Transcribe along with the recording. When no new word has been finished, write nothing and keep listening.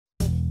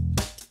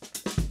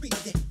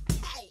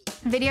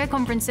Video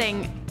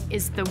conferencing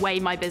is the way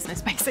my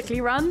business basically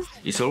runs.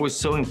 It's always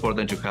so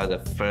important to have the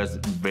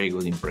first very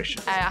good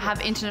impression. I have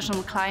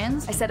international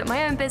clients. I set up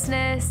my own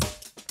business.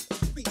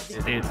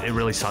 It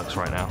really sucks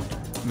right now.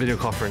 Video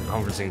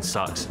conferencing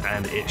sucks,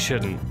 and it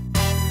shouldn't.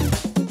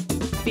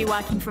 Be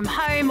working from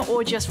home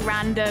or just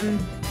random,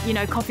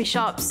 coffee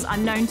shops.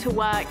 I'm known to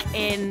work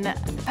in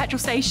petrol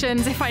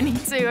stations if I need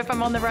to, if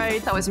I'm on the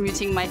road. I was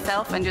muting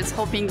myself and just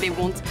hoping they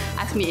won't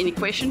ask me any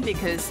question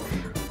because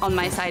on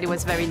my side it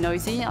was very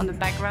noisy on the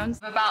background.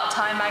 About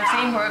Time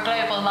magazine, we're a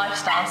global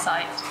lifestyle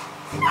site.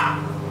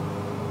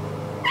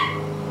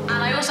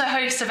 And I also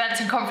host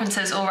events and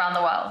conferences all around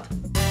the world.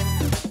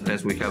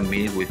 Sometimes we have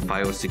meetings with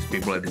 5 or 6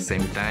 people at the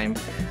same time,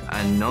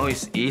 and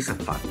noise is a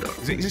factor.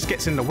 It just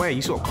gets in the way.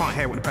 You sort of can't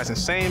hear what the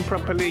person's saying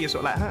properly. You're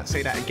sort of like,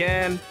 say that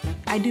again.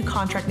 I do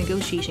contract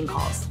negotiation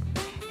calls.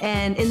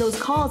 And in those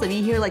calls, if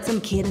you hear like some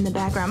kid in the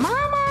background,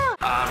 Mama!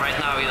 Right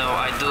now,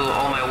 I do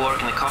all my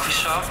work in a coffee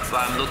shop,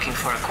 but I'm looking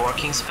for a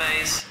co-working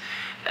space.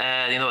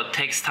 And, it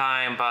takes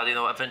time, but,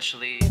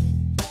 eventually...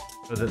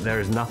 That there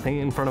is nothing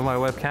in front of my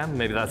webcam,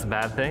 maybe that's a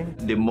bad thing.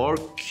 The more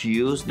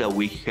cues that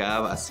we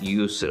have as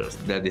users,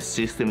 that the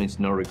system is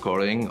not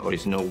recording or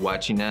is not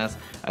watching us,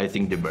 I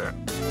think the better.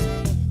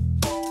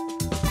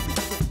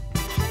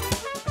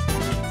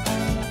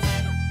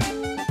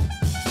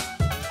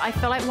 I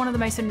feel like one of the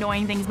most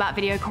annoying things about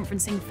video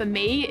conferencing for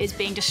me is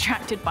being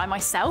distracted by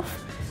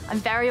myself. I'm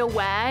very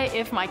aware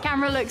if my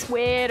camera looks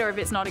weird or if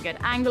it's not a good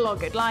angle or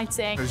good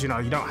lighting. Because, you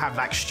don't have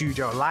like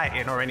studio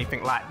lighting or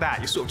anything like that.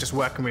 You're sort of just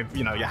working with,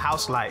 your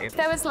house lighting. If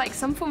there was like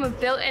some form of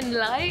built-in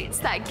light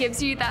that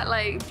gives you that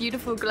like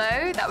beautiful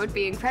glow, that would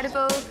be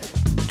incredible.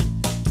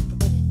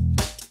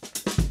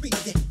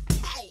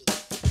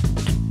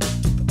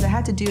 I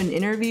had to do an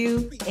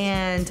interview,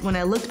 and when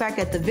I looked back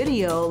at the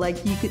video,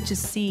 you could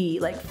just see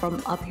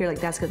from up here,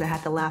 that's because I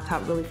had the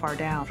laptop really far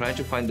down. Trying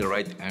to find the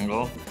right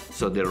angle,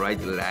 so the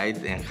right light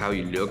and how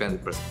you look and the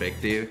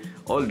perspective,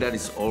 all that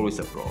is always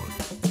a problem.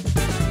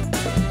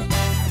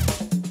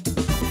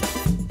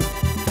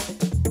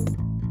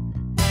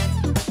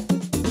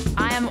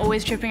 I am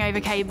always tripping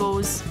over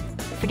cables,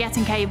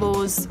 forgetting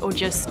cables, or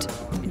just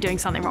doing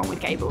something wrong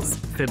with cables.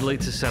 Fiddly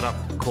to set up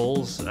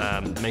calls,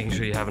 making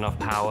sure you have enough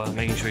power,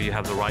 making sure you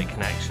have the right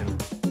connection.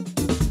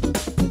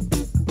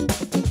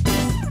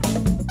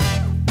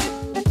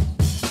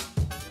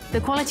 The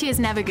quality is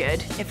never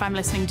good if I'm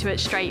listening to it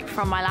straight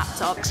from my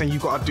laptop. And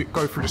you've got to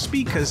go through the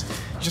speakers,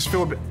 you just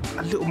feel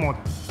a little more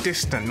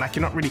distant, like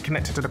you're not really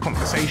connected to the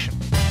conversation.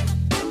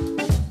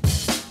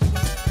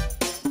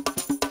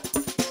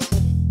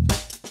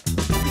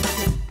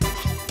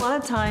 A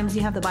lot of times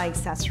you have to buy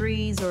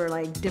accessories or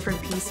different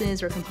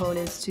pieces or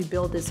components to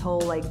build this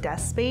whole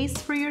desk space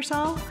for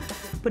yourself.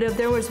 But if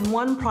there was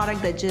one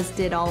product that just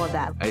did all of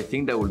that, I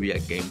think that would be a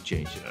game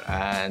changer.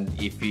 And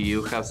if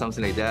you have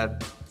something like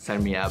that,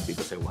 sign me up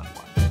because I want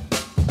one.